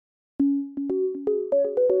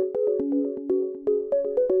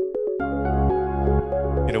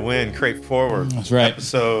Way to win. Create Forward. That's right.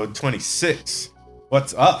 Episode 26.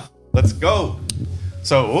 What's up? Let's go.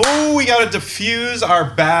 So, we got to diffuse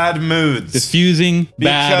our bad moods. Diffusing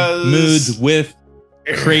bad moods with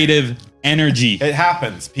creative energy. It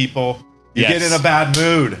happens, people. You Yes. get in a bad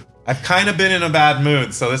mood. I've kind of been in a bad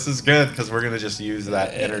mood, so this is good because we're going to just use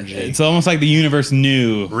that energy. It's almost like the universe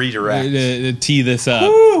knew Redirect. to tee this up.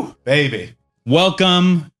 Woo, baby.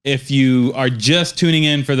 Welcome. If you are just tuning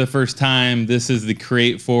in for the first time, this is the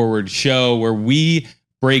Create Forward show where we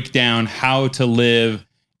break down how to live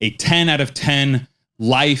a 10 out of 10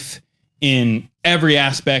 life in every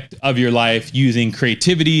aspect of your life using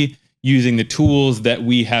creativity, using the tools that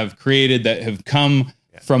we have created that have come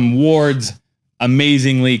from Ward's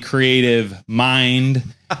amazingly creative mind.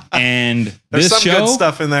 And There's this some show, good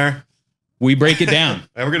stuff in there. we break it down.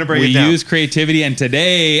 And we're going to break We it down. use creativity, and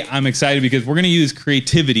today I'm excited because we're going to use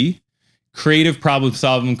creativity, creative problem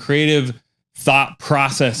solving, creative thought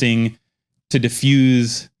processing to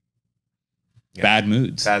diffuse bad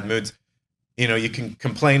moods. Bad moods. You know, you can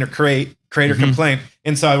complain or create or complain.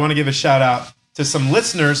 And so I want to give a shout out to some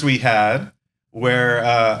listeners we had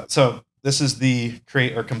where, so this is the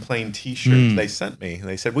Create or Complain t-shirt they sent me.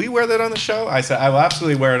 They said, will you wear that on the show? I said, I will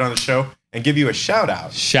absolutely wear it on the show and give you a shout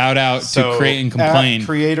out. Shout out to Create and Complain.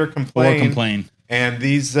 Create or Complain. Or Complain. And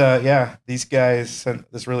these guys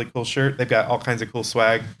sent this really cool shirt. They've got all kinds of cool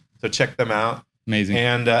swag. So check them out. Amazing.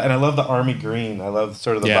 And I love the army green. I love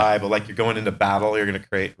sort of the vibe of like you're going into battle. You're going to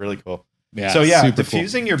create. Really cool. Yeah, so super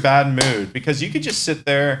diffusing your bad mood, because you could just sit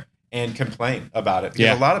there and complain about it.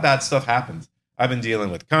 Because a lot of bad stuff happens. I've been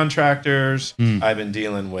dealing with contractors. I've been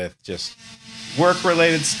dealing with just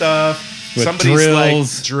work-related stuff. With Somebody's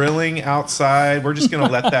drills. like drilling outside. We're just gonna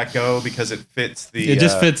let that go because it fits the. It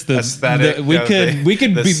just fits the aesthetic. we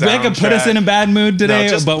could put us in a bad mood today,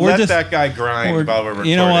 just but we're let just that guy grind while we're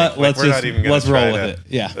recording. You know what? Like, let's roll with it.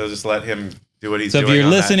 Yeah. We'll just let him do what he's So doing. if you're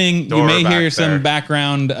on that listening, you door may back hear there. some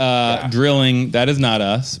background drilling. That is not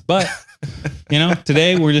us, but you know,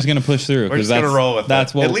 today we're just gonna push through. We're just gonna roll with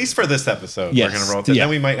that's it. what, At least for this episode, Yes, we're gonna roll with it. yeah. Then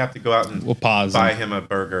we might have to go out and we'll pause. buy him a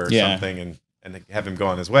burger or something and have him go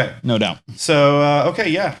on his way. No doubt. So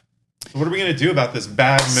what are we gonna do about this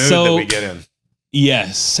bad mood that we get in?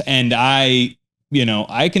 Yes, and I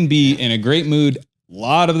can be in a great mood a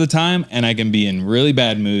lot of the time, and I can be in really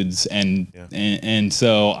bad moods, and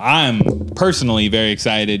so I'm personally very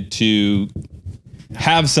excited to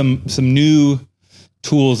have some new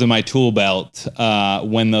tools in my tool belt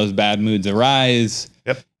when those bad moods arise.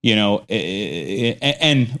 Yep. You know,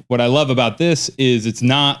 and what I love about this is it's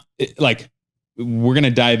not like we're gonna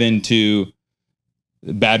dive into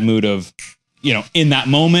the bad mood of, in that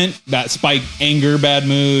moment, that spike anger bad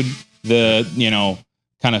mood, the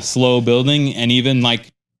kind of slow building, and even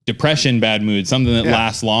like depression bad mood, something that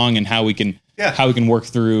lasts long, and how we can work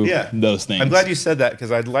through those things. I'm glad you said that,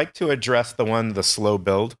 because I'd like to address the slow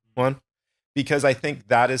build one, because I think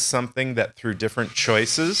that is something that through different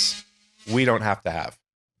choices we don't have to have.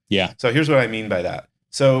 Yeah. So here's what I mean by that.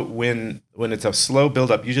 So when it's a slow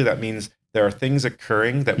build up, usually that means there are things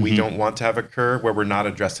occurring that we don't want to have occur where we're not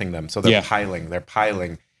addressing them. So they're piling.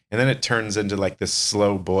 And then it turns into like this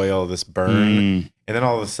slow boil, this burn. And then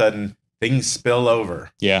all of a sudden things spill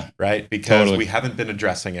over. Yeah. Right? Because we haven't been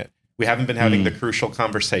addressing it. We haven't been having the crucial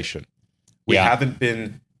conversation. We haven't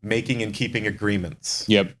been making and keeping agreements.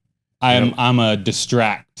 Yep. I'm a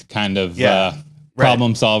distract kind of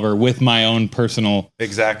problem solver with my own personal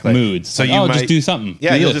moods. So like, just do something.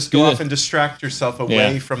 Yeah, do you'll this, just go off and distract yourself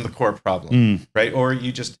away from the core problem, right? Or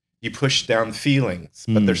you push down feelings,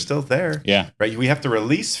 but they're still there. Yeah. Right? We have to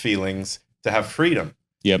release feelings to have freedom.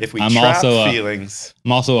 Yep. If we trap feelings.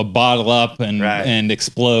 I'm also a bottle up and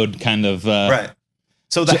explode kind of. Right.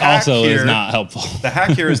 So the hack also here is not helpful. The hack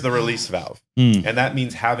here is the release valve. And that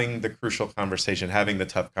means having the crucial conversation, having the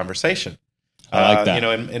tough conversation. I like that.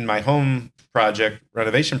 In my home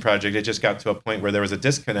renovation project, it just got to a point where there was a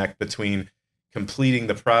disconnect between completing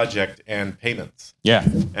the project and payments. Yeah.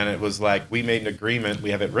 And it was like, we made an agreement,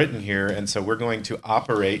 we have it written here, and so we're going to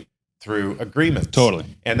operate through agreements.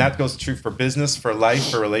 Totally. And that goes true for business, for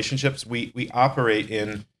life, for relationships. We operate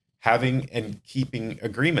in having and keeping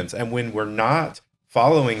agreements. And when we're not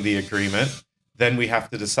following the agreement, then we have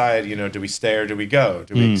to decide, do we stay or do we go?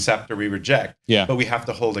 Do we accept or we reject? Yeah. But we have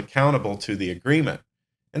to hold accountable to the agreement.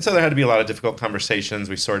 And so there had to be a lot of difficult conversations.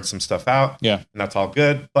 We sorted some stuff out. Yeah. And that's all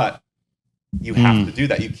good. But you have to do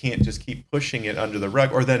that. You can't just keep pushing it under the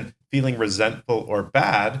rug or then feeling resentful or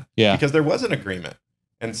bad because there was an agreement.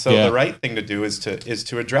 And so the right thing to do is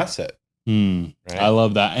to address it. Right? I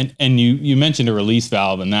love that. And you mentioned a release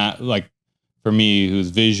valve, and that, like, for me, who's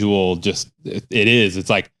visual, just it's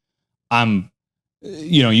like I'm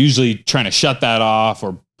usually trying to shut that off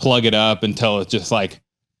or plug it up until it's just like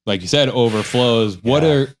you said, overflows.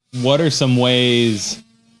 Yeah. What are some ways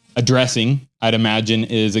addressing, I'd imagine,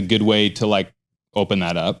 is a good way to like open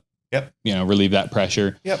that up? Yep. Relieve that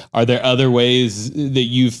pressure. Yep. Are there other ways that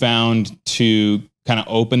you've found to kind of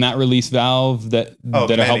open that release valve that are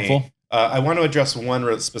helpful? I want to address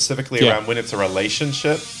one specifically around when it's a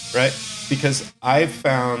relationship, right? Because I've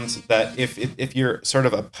found that if you're sort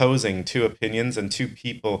of opposing two opinions and two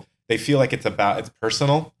people, they feel like it's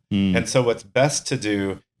personal. And so what's best to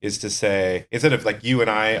do is to say, instead of like you and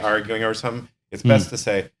I arguing over something, it's best to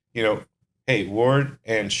say, hey, Ward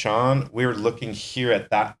and Sean, we're looking here at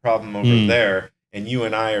that problem over there, and you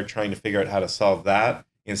and I are trying to figure out how to solve that,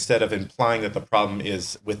 instead of implying that the problem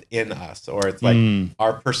is within us, or it's like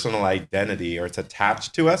our personal identity, or it's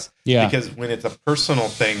attached to us. Yeah. Because when it's a personal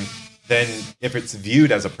thing, then if it's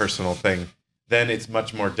viewed as a personal thing, then it's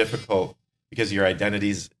much more difficult because your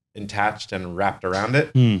identity's attached and wrapped around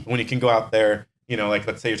it. When you can go out there, like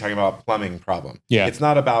let's say you're talking about a plumbing problem. Yeah. It's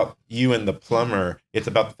not about you and the plumber. It's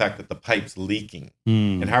about the fact that the pipe's leaking.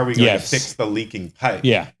 And how are we going to fix the leaking pipe?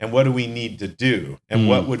 Yeah. And what do we need to do? And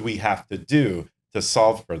what would we have to do to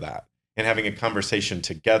solve for that? And having a conversation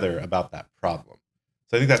together about that problem.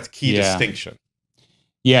 So I think that's key distinction.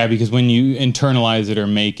 Yeah, because when you internalize it or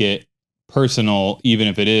make it personal, even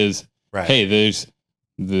if it is, hey,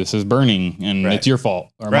 this is burning and it's your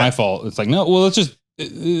fault or my fault. It's like, no, well, it's just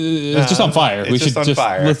on fire. We should just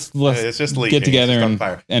fire. Let's it's just leaking. Get together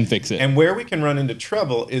and fix it. And where we can run into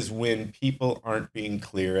trouble is when people aren't being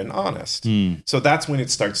clear and honest. So that's when it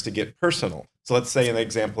starts to get personal. So let's say an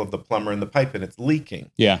example of the plumber and the pipe, and it's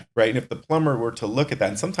leaking. Yeah. Right. And if the plumber were to look at that,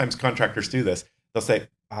 and sometimes contractors do this, they'll say,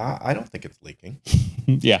 I don't think it's leaking.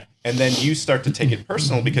 Yeah. And then you start to take it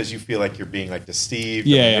personal because you feel like you're being like deceived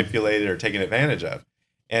or manipulated or taken advantage of.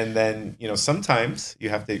 And then, sometimes you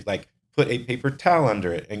have to like put a paper towel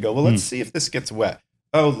under it and go, well, let's see if this gets wet.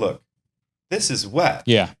 Oh, look, this is wet.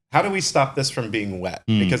 Yeah. How do we stop this from being wet?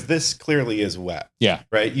 Because this clearly is wet. Yeah.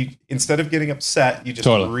 Right. You, instead of getting upset, you just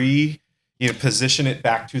position it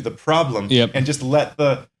back to the problem and just let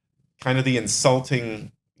the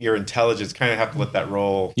insulting your intelligence kind of have to let that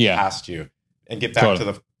roll past you and get back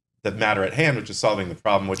to the matter at hand, which is solving the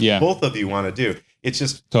problem, which both of you want to do. It's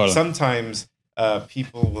just sometimes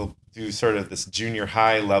people will do sort of this junior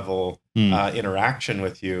high level interaction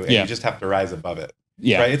with you, and you just have to rise above it.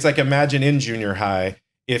 Yeah. Right. It's like, imagine in junior high,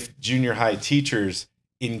 if junior high teachers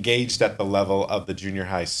engaged at the level of the junior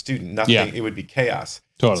high student, it would be chaos.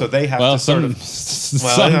 Totally. So they have to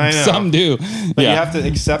some do. But you have to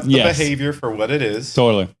accept the behavior for what it is.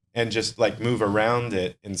 Totally. And just like move around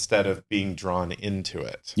it instead of being drawn into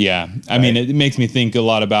it. Yeah. I mean, it makes me think a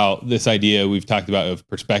lot about this idea we've talked about of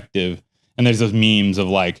perspective. And there's those memes of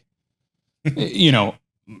like, no,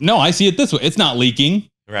 I see it this way. It's not leaking.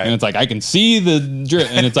 Right. And it's like, I can see the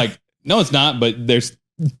drip. And it's like, no, it's not. But there's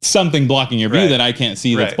something blocking your view that I can't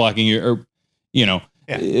see that's blocking your,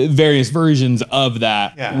 various versions of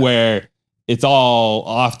that where it's all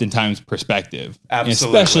oftentimes perspective.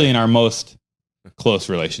 Absolutely. Especially in our most close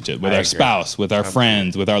relationship with our spouse, with our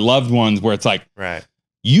friends, with our loved ones, where it's like,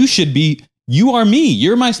 you are me.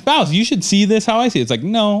 You're my spouse. You should see this how I see it. It's like,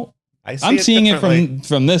 no. I'm seeing it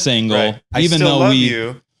from this angle, even though love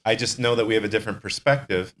you. I just know that we have a different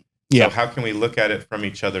perspective. So how can we look at it from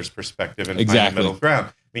each other's perspective and find a middle ground?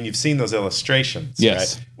 I mean, you've seen those illustrations,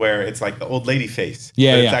 right? Where it's like the old lady face, but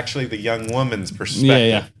it's actually the young woman's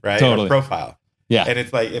perspective, right? Totally. Or profile. Yeah. And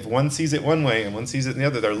it's like, if one sees it one way and one sees it the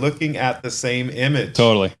other, they're looking at the same image.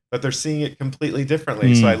 Totally. But they're seeing it completely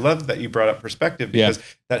differently. So I love that you brought up perspective, because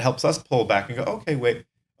that helps us pull back and go, okay, wait.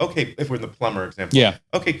 Okay, if we're in the plumber example. Yeah.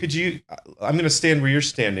 Okay, I'm going to stand where you're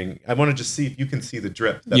standing. I want to just see if you can see the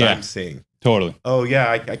drip that I'm seeing. Totally. Oh, yeah,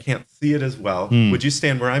 I can't see it as well. Would you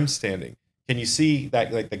stand where I'm standing? Can you see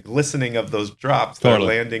that, like the glistening of those drops that are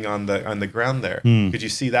landing on the ground there? Could you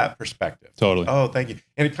see that perspective? Totally. Oh, thank you.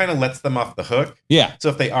 And it kind of lets them off the hook. Yeah. So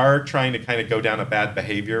if they are trying to kind of go down a bad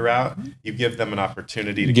behavior route, you give them an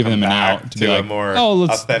opportunity to give come them back an out to a more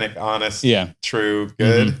authentic, honest, true,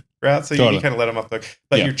 good route. So you kind of let them off the hook,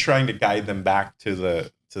 but you're trying to guide them back to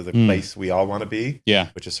the place we all want to be. Yeah.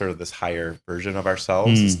 Which is sort of this higher version of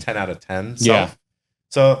ourselves. It's 10 out of 10. Self.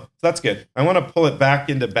 So that's good. I want to pull it back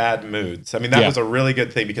into bad moods. I mean, that was a really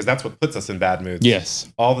good thing, because that's what puts us in bad moods.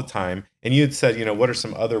 Yes. All the time. And you had said, what are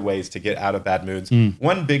some other ways to get out of bad moods?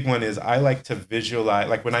 One big one is I like to visualize,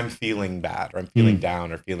 like when I'm feeling bad or I'm feeling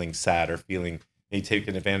down or feeling sad or feeling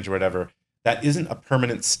taken advantage or whatever, that isn't a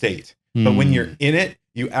permanent state. But when you're in it,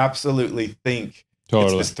 you absolutely think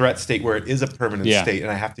it's this threat state where it is a permanent state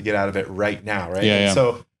and I have to get out of it right now, right?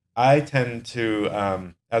 So I tend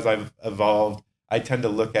to, as I've evolved, I tend to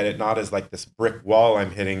look at it not as like this brick wall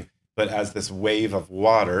I'm hitting, but as this wave of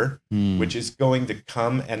water, which is going to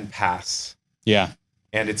come and pass. Yeah.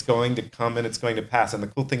 And it's going to come and it's going to pass. And the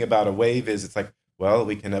cool thing about a wave is it's like, well,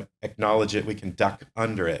 we can acknowledge it, we can duck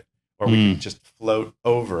under it, or we can just float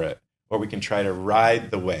over it, or we can try to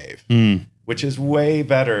ride the wave, which is way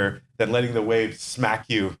better than letting the wave smack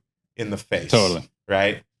you in the face. Totally.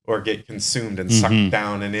 Right? Or get consumed and sucked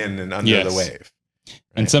down and in and under the wave. Right?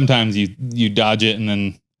 And sometimes you dodge it and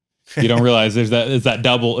then you don't realize there's that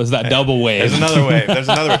double wave. There's another wave.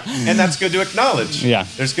 And that's good to acknowledge. Yeah.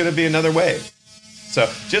 There's going to be another wave. So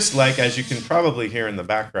just like, as you can probably hear in the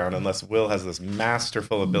background, unless Will has this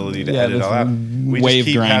masterful ability to edit all out, we just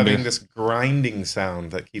keep having this grinding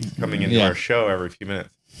sound that keeps coming into our show every few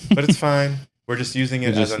minutes. But it's fine. We're just using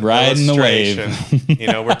it as an illustration.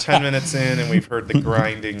 We're 10 minutes in and we've heard the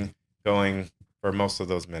grinding going for most of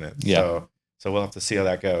those minutes. Yeah. So we'll have to see how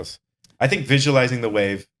that goes. I think visualizing the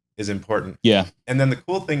wave is important. Yeah. And then the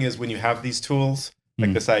cool thing is when you have these tools,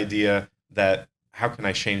 like this idea that how can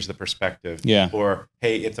I change the perspective? Yeah. Or,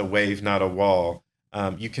 hey, it's a wave, not a wall.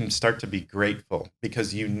 You can start to be grateful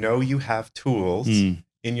because you have tools in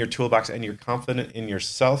your toolbox and you're confident in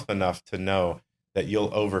yourself enough to know that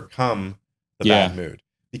you'll overcome the bad mood.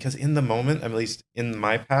 Because in the moment, at least in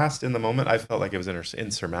my past, in the moment, I felt like it was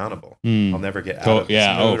insurmountable. I'll never get out of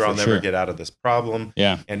this mood, or I'll never get out of this problem.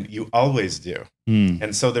 Yeah. And you always do.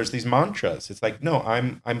 And so there's these mantras. It's like, no,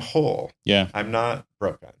 I'm whole. Yeah. I'm not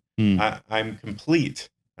broken. I'm complete.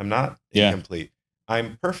 I'm not incomplete.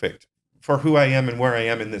 I'm perfect for who I am and where I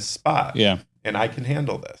am in this spot. Yeah. And I can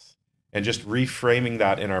handle this. And just reframing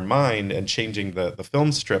that in our mind and changing the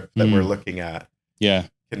film strip that we're looking at. Yeah.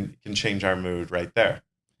 Can change our mood right there.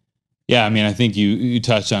 Yeah, I mean, I think you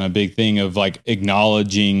touched on a big thing of like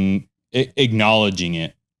acknowledging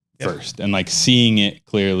it first, and like seeing it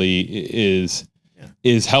clearly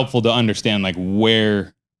is helpful to understand, like,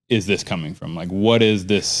 where is this coming from? Like, what is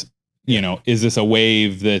this? Is this a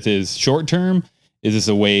wave that is short term? Is this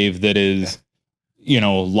a wave that is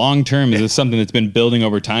long term? Is this something that's been building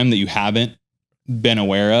over time that you haven't been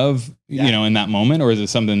aware of in that moment, or is it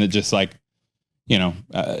something that just like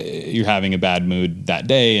you're having a bad mood that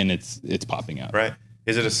day and it's popping up? Right.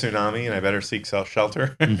 Is it a tsunami and I better seek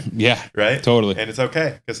shelter? Yeah. Right. Totally. And it's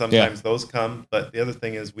okay because sometimes those come. But the other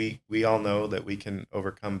thing is we all know that we can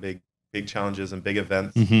overcome big challenges and big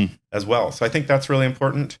events as well. So I think that's really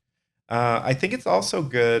important. I think it's also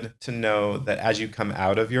good to know that as you come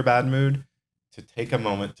out of your bad mood, to take a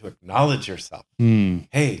moment to acknowledge yourself.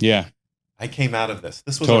 Hey, I came out of this.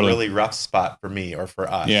 This was a really rough spot for me or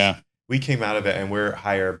for us. Yeah. We came out of it and we're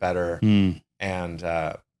higher, better, and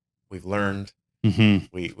we've learned.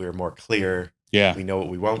 We're more clear. Yeah. We know what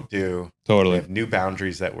we won't do. Totally. We have new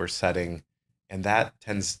boundaries that we're setting. And that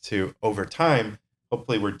tends to, over time,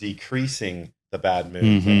 hopefully we're decreasing the bad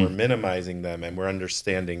moods and we're minimizing them and we're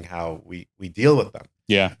understanding how we deal with them.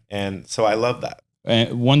 Yeah. And so I love that.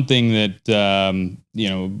 One thing that,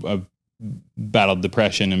 I've battled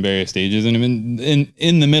depression in various stages, and I'm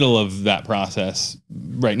in the middle of that process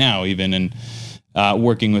right now, even, and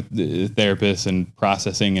working with the therapists and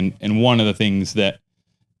processing. And one of the things that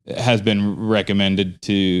has been recommended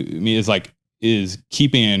to me is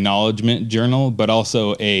keeping an acknowledgement journal, but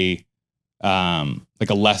also a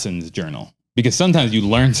lessons journal, because sometimes you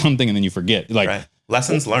learn something and then you forget,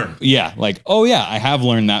 lessons learned. Yeah. Like, oh yeah, I have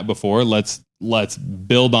learned that before. Let's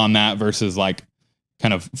build on that versus like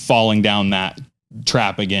kind of falling down that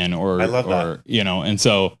trap again, or, I love that. And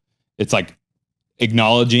so it's like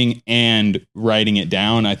acknowledging and writing it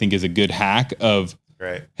down, I think, is a good hack of,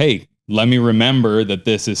 hey, let me remember that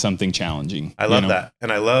this is something challenging. I love that.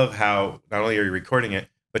 And I love how not only are you recording it,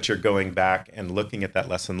 but you're going back and looking at that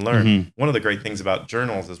lesson learned. One of the great things about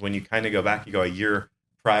journals is when you kind of go back, you go a year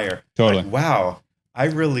prior. Totally. Like, wow, I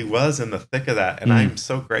really was in the thick of that. And I'm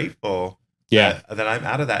so grateful that I'm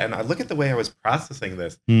out of that. And I look at the way I was processing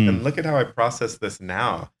this and look at how I process this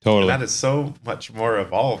now. Totally. And that is so much more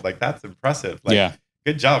evolved. Like, that's impressive. Like,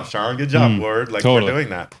 good job, Sharon. Good job, Lord. Like, we're doing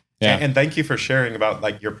that. Yeah. And thank you for sharing about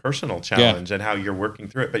like your personal challenge and how you're working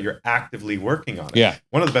through it, but you're actively working on it. Yeah.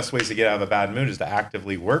 One of the best ways to get out of a bad mood is to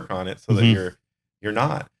actively work on it so that you're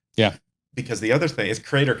not. Yeah. Because the other thing is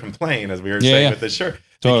create or complain, as we were saying with this shirt.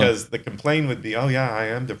 Totally. Because the complain would be, oh yeah, I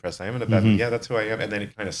am depressed. I am in a bad mood. Yeah, that's who I am. And then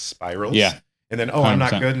it kind of spirals. Yeah. And then, oh, 100%. I'm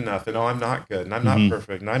not good enough. And oh, I'm not good. And I'm not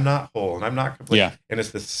perfect. And I'm not whole. And I'm not complete. Yeah. And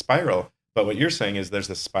it's this spiral. But what you're saying is there's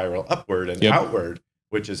this spiral upward and outward,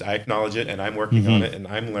 which is I acknowledge it and I'm working on it and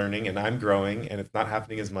I'm learning and I'm growing and it's not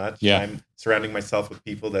happening as much. Yeah. I'm surrounding myself with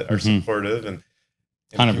people that are supportive and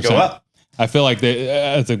 100%. go up. I feel like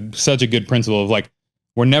that's such a good principle of like,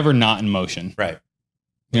 we're never not in motion. Right.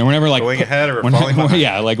 You know, we're never like going ahead or falling behind.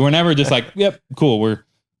 Yeah. Like we're never just like, yep, cool.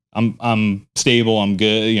 I'm stable. I'm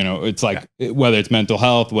good. You know, it's like whether it's mental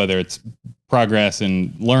health, whether it's progress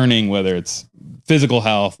and learning, whether it's physical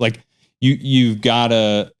health, like you've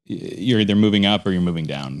gotta, you're either moving up or you're moving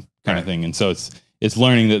down kind of thing. And so it's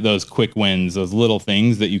learning that those quick wins, those little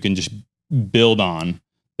things that you can just build on,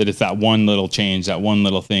 that it's that one little change, that one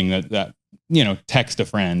little thing that, you know, text a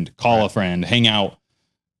friend, call a friend, hang out,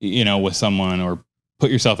 you know, with someone, or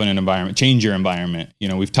put yourself in an environment, change your environment. You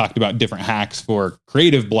know, we've talked about different hacks for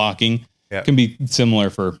creative blocking. It can be similar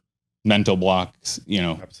for mental blocks, you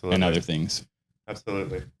know, and other things.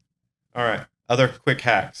 Absolutely. All right. Other quick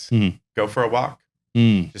hacks. Go for a walk.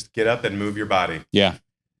 Just get up and move your body. Yeah.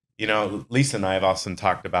 You know, Lisa and I have often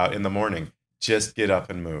talked about in the morning, just get up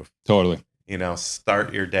and move. Totally. You know,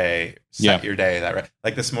 start your day, set your day.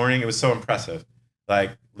 Like this morning, it was so impressive.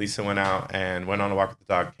 Like Lisa went out and went on a walk with the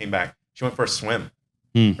dog, came back. She went for a swim,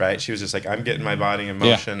 right? She was just like, I'm getting my body in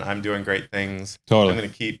motion. Yeah. I'm doing great things. Totally. I'm going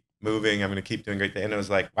to keep moving. I'm going to keep doing great things. And it was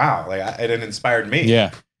like, wow, like it inspired me.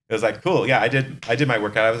 Yeah. It was like, cool. Yeah, I did my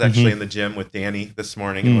workout. I was actually in the gym with Danny this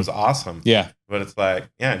morning. It was awesome. Yeah. But it's like,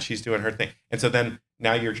 yeah, and she's doing her thing. And so then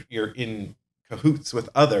now you're in cahoots with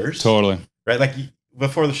others. Totally. Right? Like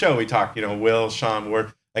before the show, we talked, you know, Will, Sean,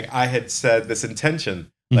 Ward, like I had said this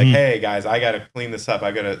intention, like, hey guys, I got to clean this up.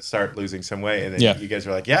 I got to start losing some weight. And then you guys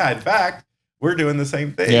were like, yeah, in fact, we're doing the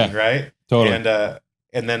same thing. Right. Totally.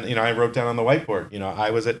 And then, you know, I wrote down on the whiteboard, you know,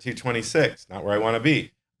 I was at 226, not where I want to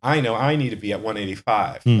be. I know I need to be at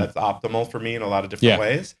 185. That's optimal for me in a lot of different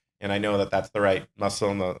ways. And I know that that's the right muscle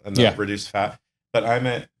and the reduced fat. But I'm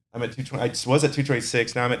at 220. I was at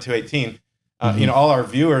 226. Now I'm at 218. You know, all our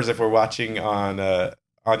viewers, if we're watching on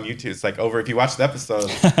YouTube, it's like if you watch the episode,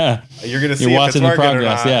 you're going to see if it's working or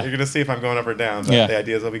not. You're going to see if I'm going up or down. But the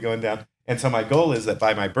idea is I'll be going down. And so my goal is that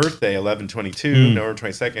by my birthday, 11/22, November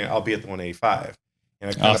 22nd, I'll be at the 185. And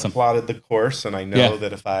I kind of plotted the course. And I know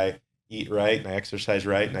that if I eat right and I exercise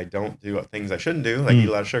right and I don't do things I shouldn't do, like eat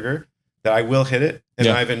a lot of sugar, that I will hit it. And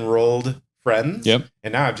I've enrolled friends. Yep.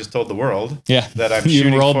 And now I've just told the world that I'm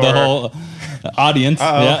shooting enrolled for the whole audience.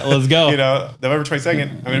 Yeah, let's go. You know, November 22nd,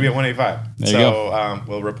 I'm going to be at 185.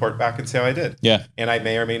 We'll report back and see how I did. Yeah. And I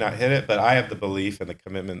may or may not hit it, but I have the belief and the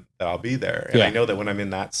commitment that I'll be there. And I know that when I'm in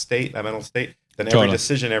that state, that mental state, then every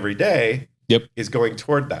decision every day is going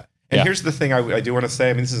toward that. And here's the thing I do want to say.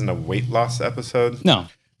 I mean, this isn't a weight loss episode. No.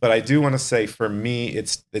 But I do want to say, for me,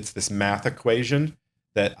 it's this math equation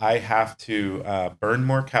that I have to burn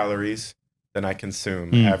more calories than I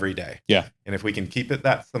consume every day. Yeah. And if we can keep it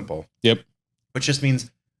that simple. Yep. Which just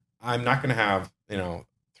means I'm not going to have, you know,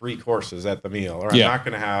 3 courses at the meal, or I'm not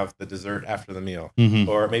going to have the dessert after the meal,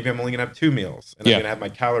 or maybe I'm only going to have 2 meals, and I'm going to have my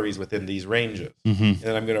calories within these ranges, and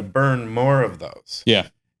I'm going to burn more of those. Yeah.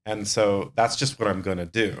 And so that's just what I'm going to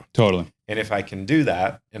do. Totally. And if I can do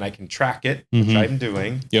that and I can track it, which I'm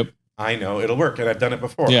doing, I know it'll work. And I've done it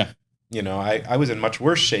before. Yeah. You know, I was in much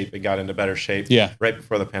worse shape and got into better shape right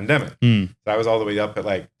before the pandemic. So I was all the way up at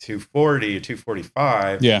like 240 or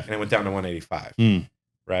 245. Yeah. And I went down to 185.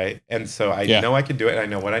 Right. And so I know I can do it. And I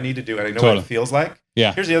know what I need to do. And I know what it feels like.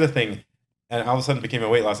 Yeah. Here's the other thing. And all of a sudden it became a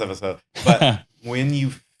weight loss episode. But when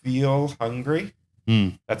you feel hungry,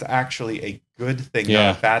 that's actually a good thing,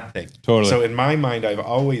 not a bad thing. Totally. So in my mind, I've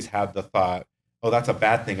always had the thought, oh, that's a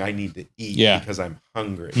bad thing. I need to eat because I'm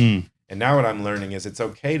hungry. And now what I'm learning is it's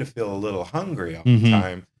okay to feel a little hungry all the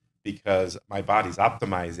time, because my body's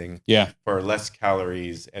optimizing for less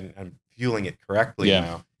calories and I'm fueling it correctly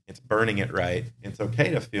now. It's burning it right. It's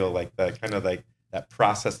okay to feel like the kind of like that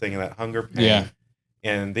processing and that hunger pain. Yeah.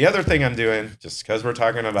 And the other thing I'm doing, just because we're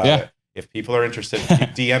talking about it, if people are interested,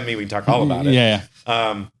 DM me. We can talk all about it. Yeah.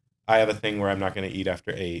 I have a thing where I'm not going to eat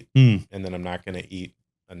after 8, and then I'm not going to eat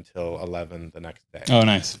until 11 the next day. Oh,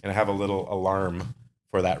 nice. And I have a little alarm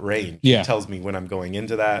for that range. Yeah. It tells me when I'm going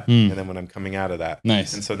into that and then when I'm coming out of that.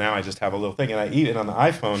 Nice. And so now I just have a little thing. And I even on the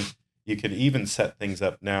iPhone, you could even set things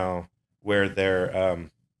up now where they're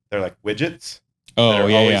like widgets. Oh, that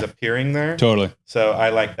are always appearing there. Totally. So I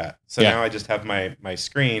like that. So now I just have my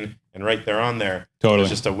screen, and right there on there, there's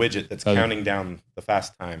just a widget that's counting down the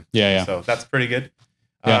fast time. Yeah. So that's pretty good.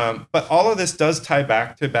 Yeah. But all of this does tie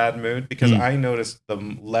back to bad mood, because I notice the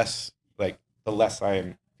less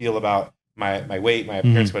I feel about my weight, my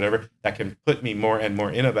appearance, whatever, that can put me more and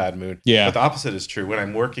more in a bad mood. Yeah. But the opposite is true. When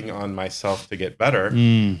I'm working on myself to get better,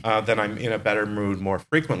 then I'm in a better mood more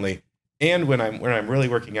frequently. And when I'm really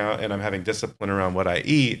working out and I'm having discipline around what I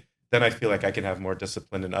eat, then I feel like I can have more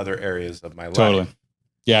discipline in other areas of my life. Totally.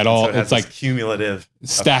 Yeah, So it's like cumulative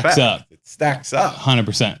stacks effect. up. stacks up.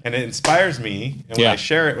 100%. And it inspires me. And when I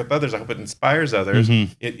share it with others, I hope it inspires others.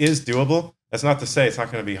 Mm-hmm. It is doable. That's not to say it's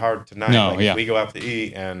not going to be hard tonight. No, like if we go out to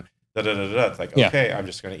eat and it's like, okay, I'm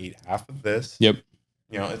just going to eat half of this. Yep.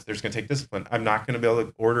 You know, there's going to take discipline. I'm not going to be able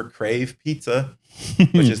to order Crave Pizza,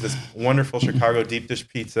 which is this wonderful Chicago deep dish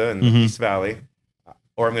pizza in the East Valley.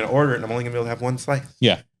 Or I'm going to order it and I'm only going to be able to have one slice.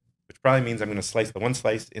 Yeah. Which probably means I'm going to slice the one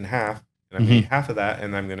slice in half. And I'm going to eat half of that.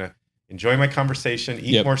 And I'm going to enjoy my conversation,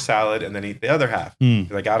 eat more salad, and then eat the other half.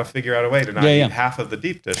 Because I got to figure out a way to not eat half of the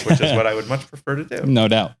deep dish, which is what I would much prefer to do. No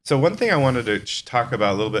doubt. So one thing I wanted to talk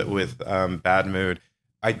about a little bit with bad mood,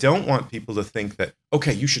 I don't want people to think that,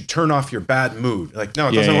 okay, you should turn off your bad mood. Like, no,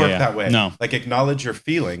 it doesn't work that way. No. Like, acknowledge your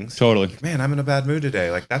feelings. Totally. Like, man, I'm in a bad mood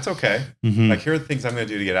today. Like, that's okay. Like, here are the things I'm going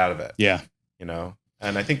to do to get out of it. Yeah. You know?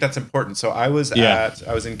 And I think that's important. So I was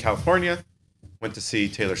in California, went to see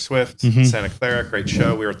Taylor Swift, Santa Clara, great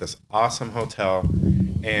show. We were at this awesome hotel,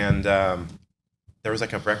 and there was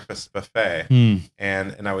like a breakfast buffet,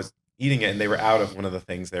 and I was eating it, and they were out of one of the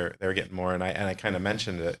things they were getting more, and I kind of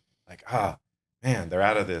mentioned it, like, man, they're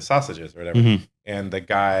out of the sausages or whatever. And the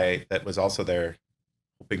guy that was also there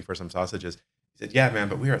hoping for some sausages, he said, yeah, man,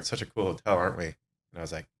 but we are at such a cool hotel, aren't we? And I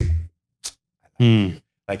was like, I like you.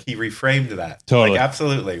 Like, he reframed that. Totally. Like,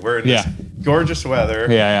 absolutely. We're in this gorgeous weather.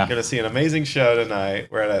 Yeah. Going to see an amazing show tonight.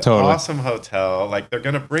 We're at an awesome hotel. Like, they're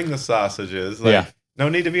going to bring the sausages. Like, no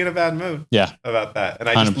need to be in a bad mood about that. And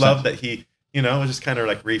I just 100%. love that he, just kind of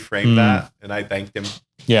like reframed that. And I thanked him.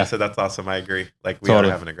 Yeah. So that's awesome. I agree. Like, we are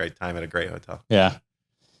having a great time at a great hotel. Yeah.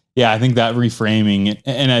 Yeah. I think that reframing,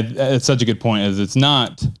 and it's such a good point, is it's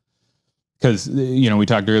not because, we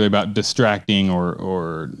talked earlier about distracting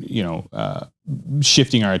or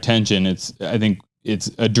shifting our attention. I think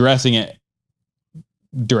it's addressing it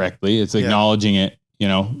directly. It's acknowledging it,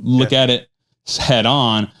 look at it head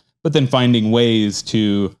on, but then finding ways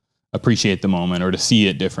to appreciate the moment or to see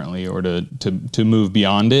it differently or to move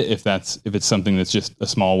beyond it. If it's something that's just a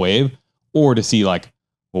small wave, or to see like,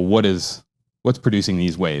 well, what's producing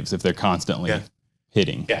these waves if they're constantly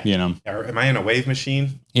hitting, Or am I in a wave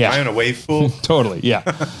machine? Yeah. Am I in a wave pool? Totally. Yeah.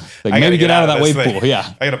 Like, maybe get out of that wave pool.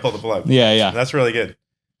 Yeah. I got to pull the plug. Yeah. That's really good.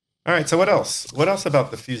 All right. So what else? What else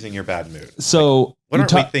about diffusing your bad mood? So what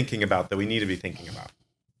aren't we thinking about that we need to be thinking about?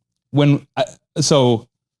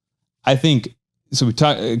 I think, we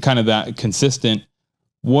talk kind of that consistent.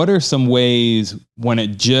 What are some ways when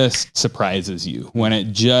it just surprises you, when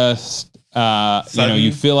it just, Sudden,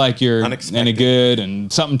 you feel like you're in a good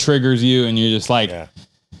and something triggers you and you're just like,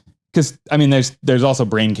 because there's also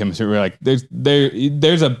brain chemistry where like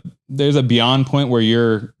there's a beyond point where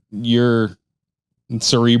your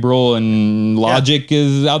cerebral and logic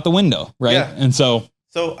is out the window, right? Yeah. And so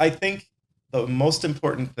I think the most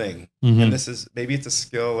important thing, and this is, maybe it's a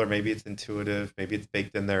skill or maybe it's intuitive, maybe it's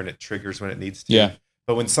baked in there and it triggers when it needs to. Yeah.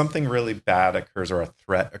 But when something really bad occurs or a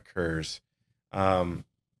threat occurs,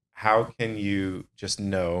 how can you just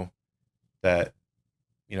know that,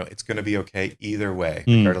 it's going to be okay either way,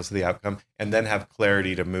 regardless of the outcome, and then have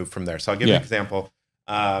clarity to move from there? So I'll give you an example.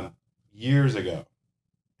 Years ago,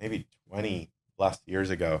 maybe 20 plus years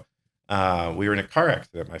ago, we were in a car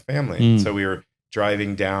accident, my family. So we were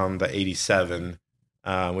driving down the 87.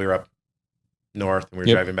 We were up north and we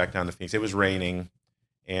were driving back down to Phoenix. It was raining,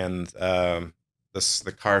 and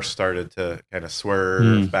the car started to kind of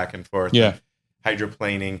swerve back and forth.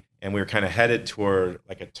 Hydroplaning, and we were kind of headed toward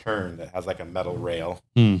like a turn that has like a metal rail,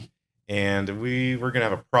 and we were gonna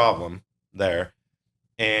have a problem there,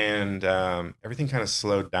 and everything kind of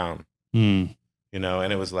slowed down, and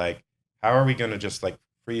it was like, how are we gonna just like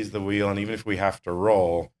freeze the wheel, and even if we have to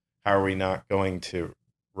roll, how are we not going to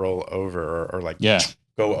roll over or like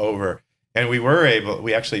go over? And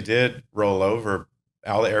we actually did roll over.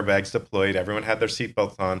 All the airbags deployed, everyone had their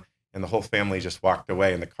seatbelts on, and the whole family just walked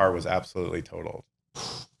away, and the car was absolutely totaled.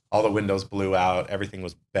 All the windows blew out. Everything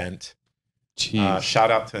was bent. Shout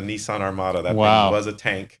out to a Nissan Armada. That thing was a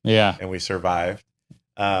tank. Yeah. And we survived.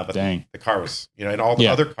 But Dang. the car was, and all the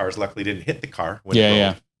other cars luckily didn't hit the car when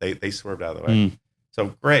it rolled. They swerved out of the way.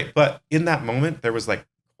 So great. But in that moment, there was like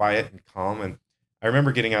quiet and calm. And I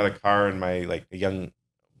remember getting out of the car, and my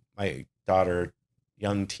daughter,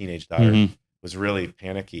 young teenage daughter, was really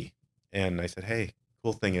panicky. And I said, hey,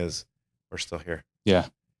 cool thing is we're still here. Yeah.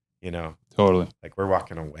 Totally. Like, we're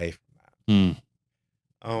walking away from that.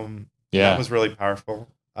 That was really powerful.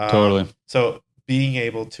 Totally. So being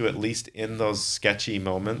able to, at least in those sketchy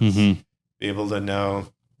moments, be able to know,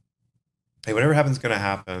 hey, whatever happens is going to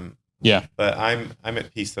happen. Yeah. But I'm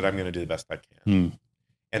at peace that I'm going to do the best I can.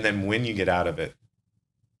 And then when you get out of it,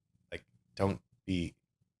 like, don't be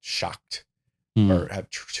shocked or have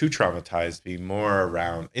too traumatized, be more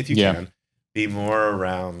around, if you can, be more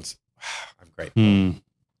around, I'm grateful.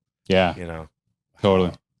 Yeah. You know,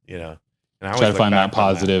 totally. You know, and I try to find that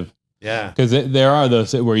positive. That. Yeah. Because there are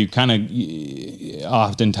those where you kind of,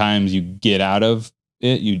 oftentimes you get out of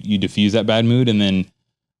it, you diffuse that bad mood, and then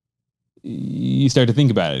you start to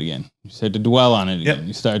think about it again. You start to dwell on it again.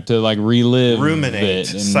 You start to like ruminate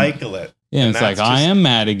it and cycle it. Yeah, and it's like, I am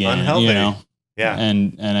mad again, unhealthy. You know? Yeah.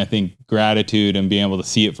 And I think gratitude and being able to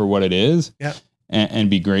see it for what it is, and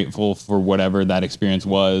be grateful for whatever that experience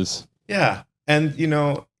was. Yeah. And, you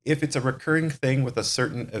know, if it's a recurring thing with a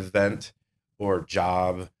certain event or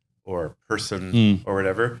job or person or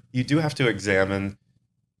whatever, you do have to examine,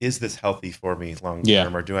 is this healthy for me long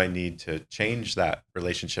term, or do I need to change that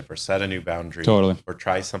relationship or set a new boundary or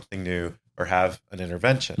try something new or have an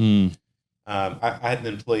intervention? I had an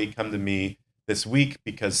employee come to me this week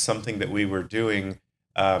because something that we were doing,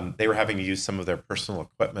 they were having to use some of their personal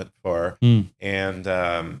equipment for, and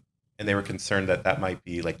they were concerned that might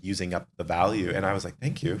be like using up the value. And I was like,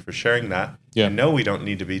 thank you for sharing that. I know we don't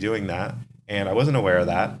need to be doing that. And I wasn't aware of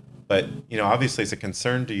that, but you know, obviously it's a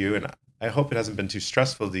concern to you, and I hope it hasn't been too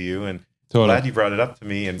stressful to you. And I'm glad you brought it up to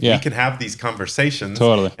me, and we can have these conversations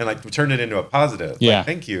and like turn it into a positive. Like,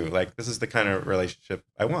 thank you. Like, this is the kind of relationship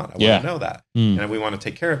I want. I want to know that. And we want to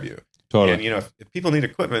take care of you. And you know, if people need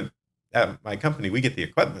equipment at my company, we get the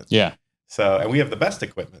equipment. So, and we have the best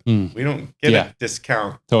equipment. We don't get a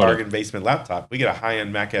discount bargain basement laptop. We get a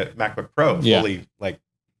high-end MacBook Pro fully like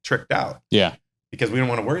tricked out. Because we don't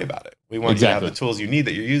want to worry about it. We want you to have the tools you need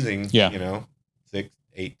that you're using, you know, 6,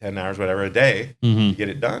 8, 10 hours, whatever a day to get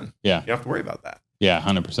it done. You don't have to worry about that.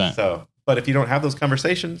 100%. So, but if you don't have those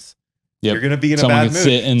conversations, you're going to be in Someone a bad mood.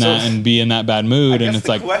 Sit in that and be in that bad mood. And it's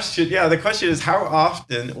like, the question is, how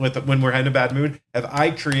often when we're in a bad mood, have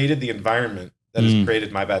I created the environment that has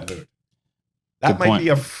created my bad mood? That might be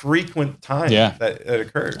a frequent time that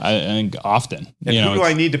occurs. I think often. And who do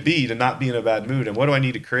I need to be to not be in a bad mood? And what do I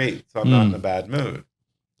need to create so I'm not in a bad mood?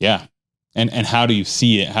 Yeah. And how do you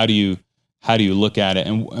see it? How do you look at it?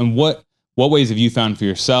 And what ways have you found for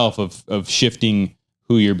yourself of shifting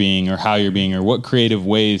who you're being or how you're being, or what creative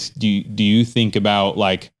ways do you think about,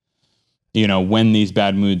 like, you know, when these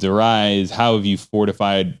bad moods arise, how have you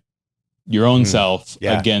fortified your own self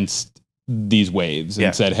against these waves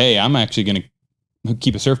and said, hey, I'm actually going to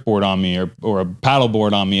keep a surfboard on me or a paddle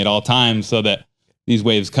board on me at all times so that these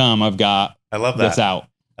waves come, I love this out.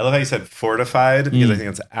 I love how you said fortified, because I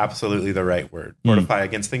think that's absolutely the right word. Fortify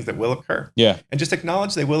against things that will occur. And just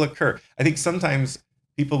acknowledge they will occur. I think sometimes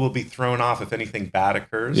people will be thrown off if anything bad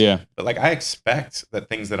occurs. But like, I expect that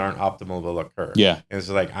things that aren't optimal will occur. And it's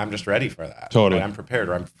like, I'm just ready for that. Totally. I'm prepared,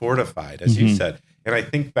 or I'm fortified, as you said. And I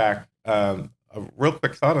think back, a real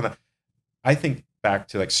quick thought on that. I think back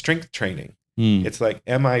to like strength training. It's like,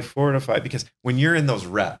 am I fortified? Because when you're in those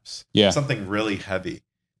reps, something really heavy,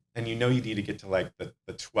 and you know you need to get to like the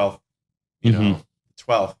 12th, you know,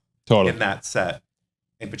 12th in that set,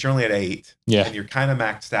 but you're only at 8, and you're kind of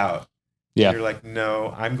maxed out. You're like,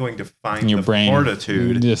 no, I'm going to find your brain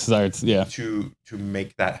fortitude just starts, to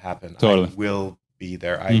make that happen. Totally. I will be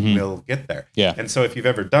there. I will get there. And so if you've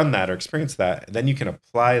ever done that or experienced that, then you can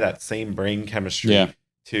apply that same brain chemistry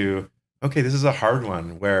to, okay, this is a hard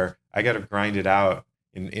one where I got to grind it out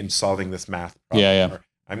in solving this math problem. Or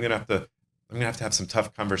I'm gonna have to have some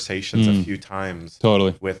tough conversations a few times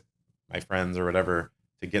with my friends or whatever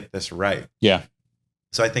to get this right.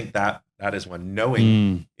 So I think that is one,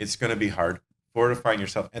 knowing it's going to be hard, fortifying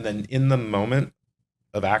yourself, and then in the moment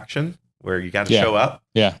of action where you got to show up,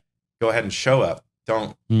 go ahead and show up.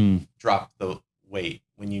 Don't drop the weight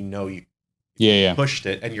when you know you pushed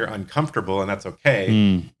it and you're uncomfortable, and that's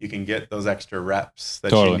okay. You can get those extra reps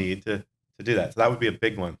that you need to do that. So that would be a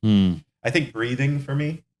big one. I think breathing for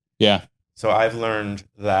me. So I've learned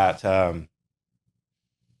that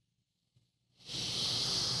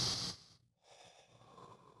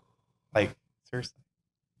like, seriously,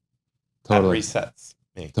 that resets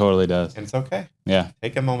me. Totally does. And it's okay.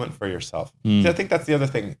 Take a moment for yourself. So I think that's the other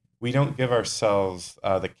thing. We don't give ourselves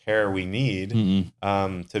the care we need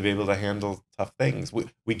to be able to handle tough things.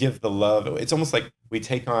 We give the love. It's almost like we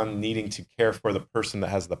take on needing to care for the person that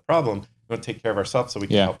has the problem. We don't take care of ourselves so we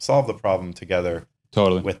can help solve the problem together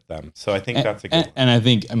with them. So I think that's a good one. And I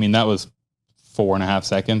think, I mean, that was 4.5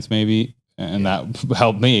 seconds maybe, and that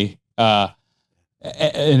helped me. And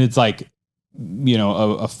it's like, you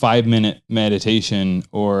know, a 5-minute meditation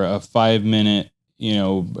or a 5-minute, you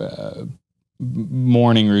know,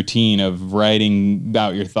 morning routine of writing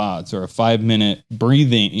about your thoughts, or a 5-minute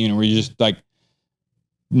breathing, you know, where you're just like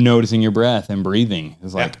noticing your breath and breathing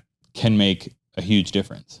is like, can make a huge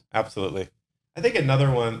difference. Absolutely. I think another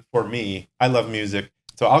one for me, I love music.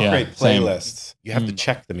 So I'll create playlists. You have to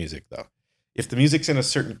check the music though. If the music's in a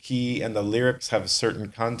certain key and the lyrics have a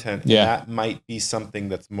certain content, and that might be something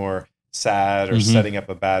that's more sad or setting up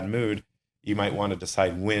a bad mood, you might want to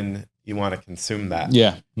decide when you want to consume that.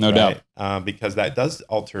 Yeah, no doubt. Because that does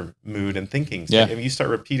alter mood and thinking. So if you start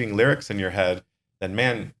repeating lyrics in your head, then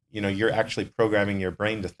man, you're actually programming your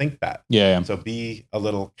brain to think that. Yeah. So be a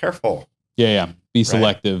little careful. Yeah. Be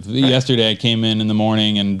selective. Right. Yesterday I came in the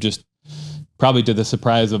morning and just, probably to the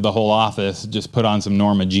surprise of the whole office, just put on some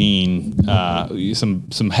Norma Jean,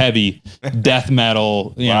 some heavy death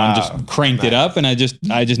metal, and just cranked it up. And I just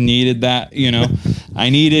needed that, I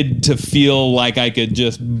needed to feel like I could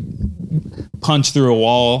just punch through a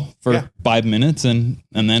wall for 5 minutes, and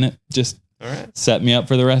then it just set me up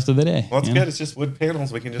for the rest of the day. Well, it's good. It's just wood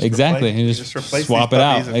panels. We can just replace swap it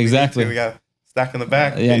out. Exactly. We got stack in the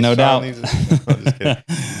back. Yeah, no doubt. I'm just kidding.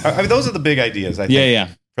 I mean, those are the big ideas, I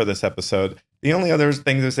think, for this episode. The only other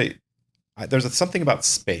thing to say, there's something about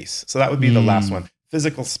space. So that would be the last one.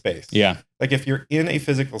 Physical space. Yeah. Like if you're in a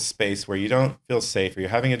physical space where you don't feel safe or you're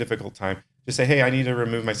having a difficult time, just say, hey, I need to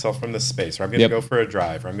remove myself from this space, or I'm going to go for a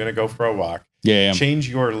drive, or I'm going to go for a walk. Yeah. Change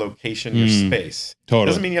your location, your space. Totally.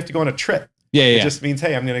 Doesn't mean you have to go on a trip. It just means,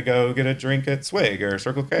 hey, I'm going to go get a drink at Swig or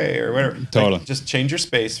Circle K or whatever. Totally. Like, just change your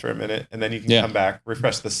space for a minute, and then you can come back,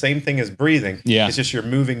 refresh. The same thing as breathing. Yeah. It's just you're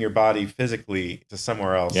moving your body physically to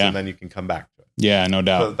somewhere else, and then you can come back to it. Yeah, no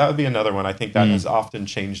doubt. So that would be another one. I think that has often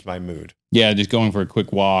changed my mood. Yeah, just going for a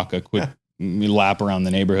quick walk, a quick lap around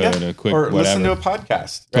the neighborhood, a quick or whatever. Listen to a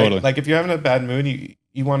podcast. Right? Totally. Like if you're having a bad mood,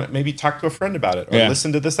 you want to maybe talk to a friend about it, or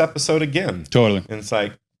listen to this episode again. Totally. And it's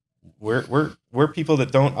like, we're people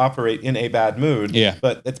that don't operate in a bad mood. Yeah.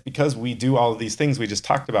 But it's because we do all of these things we just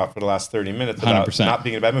talked about for the last 30 minutes 100%. about not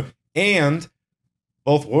being in a bad mood. And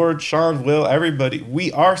both Ward, Sean, Will, everybody,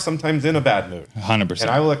 we are sometimes in a bad mood. 100%. And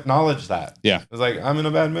I will acknowledge that. Yeah. It's like, I'm in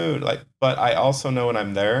a bad mood. But I also know when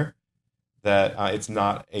I'm there that it's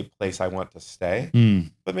not a place I want to stay.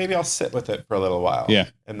 But maybe I'll sit with it for a little while. Yeah.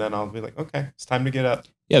 And then I'll be like, okay, it's time to get up.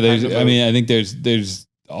 Yeah. I think there's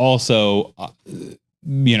also,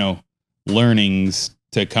 learnings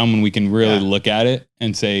to come when we can really look at it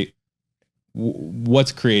and say,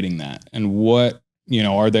 what's creating that? And what,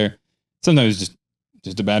 are there sometimes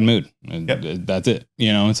just a bad mood. That's it.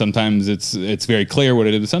 Sometimes it's very clear what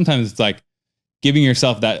it is. But sometimes it's like giving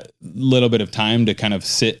yourself that little bit of time to kind of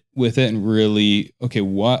sit with it and really, okay,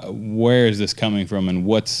 where is this coming from, and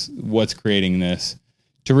what's creating this,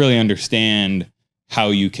 to really understand how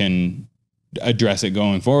you can address it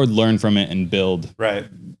going forward, learn from it, and build. Right.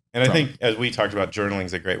 And I think, as we talked about, journaling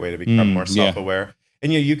is a great way to become more self-aware.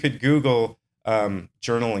 And you could Google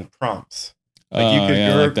journaling prompts.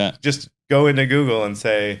 Like just go into Google and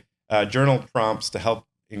say journal prompts to help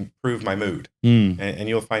improve my mood, and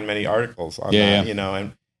you'll find many articles on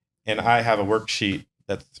that. And I have a worksheet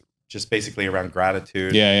that's just basically around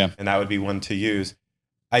gratitude. And that would be one to use.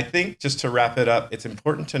 I think, just to wrap it up, it's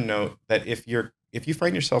important to note that if you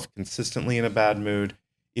find yourself consistently in a bad mood,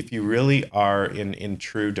 if you really are in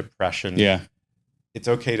true depression, it's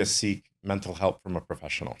okay to seek mental help from a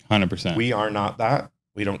professional. 100%. We are not that.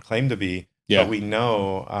 We don't claim to be. But we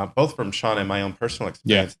know, both from Sean and my own personal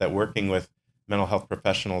experience, that working with mental health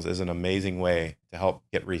professionals is an amazing way to help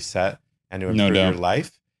get reset and to improve your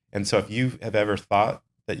life. And so if you have ever thought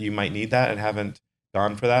that you might need that and haven't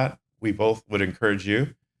gone for that, we both would encourage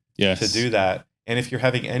you to do that. And if you're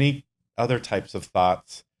having any other types of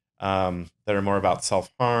thoughts that are more about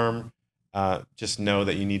self-harm, just know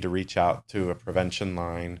that you need to reach out to a prevention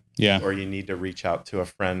line, or you need to reach out to a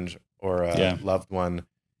friend or a loved one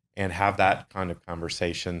and have that kind of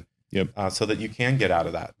conversation, so that you can get out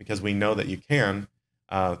of that, because we know that you can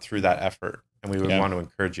through that effort, and we would want to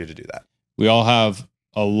encourage you to do that. We all have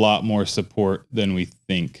a lot more support than we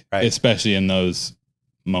think, especially in those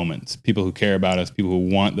moments. People who care about us, people who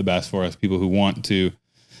want the best for us, people who want to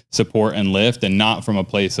support and lift, and not from a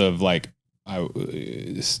place of like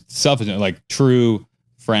selfish, like true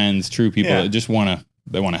friends, true people that just want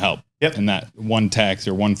to help. And that one text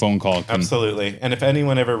or one phone call can... Absolutely. And if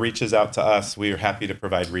anyone ever reaches out to us, we are happy to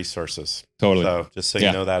provide resources. Totally. So just so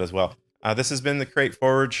you know that as well. This has been the Create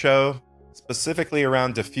Forward show, specifically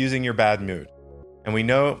around diffusing your bad mood. And we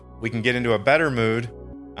know we can get into a better mood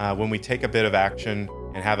when we take a bit of action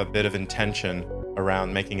and have a bit of intention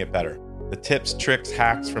around making it better. The tips, tricks,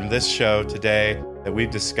 hacks from this show today that we've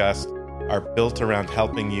discussed are built around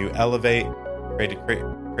helping you elevate,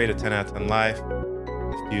 create a 10 out of 10 life,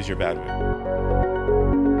 diffuse your bad mood.